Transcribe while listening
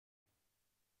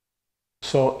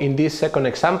So in this second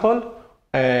example,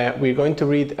 we're going to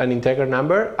read an integer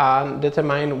number and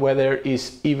determine whether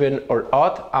it's even or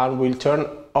odd, and we'll turn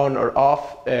on or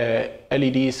off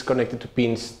LEDs connected to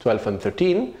pins 12 and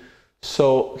 13.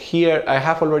 So here I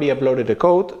have already uploaded the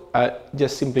code. I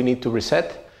just simply need to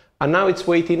reset, and now it's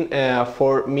waiting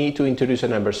for me to introduce a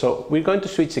number. So we're going to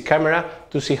switch the camera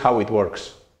to see how it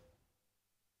works.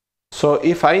 So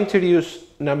if I introduce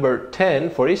number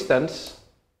 10, for instance,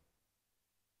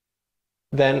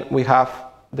 then we have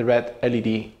the red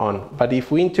LED on. But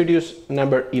if we introduce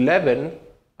number 11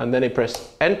 and then I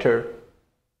press enter,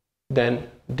 then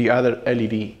the other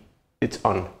LED is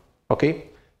on. Okay?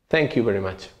 Thank you very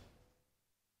much.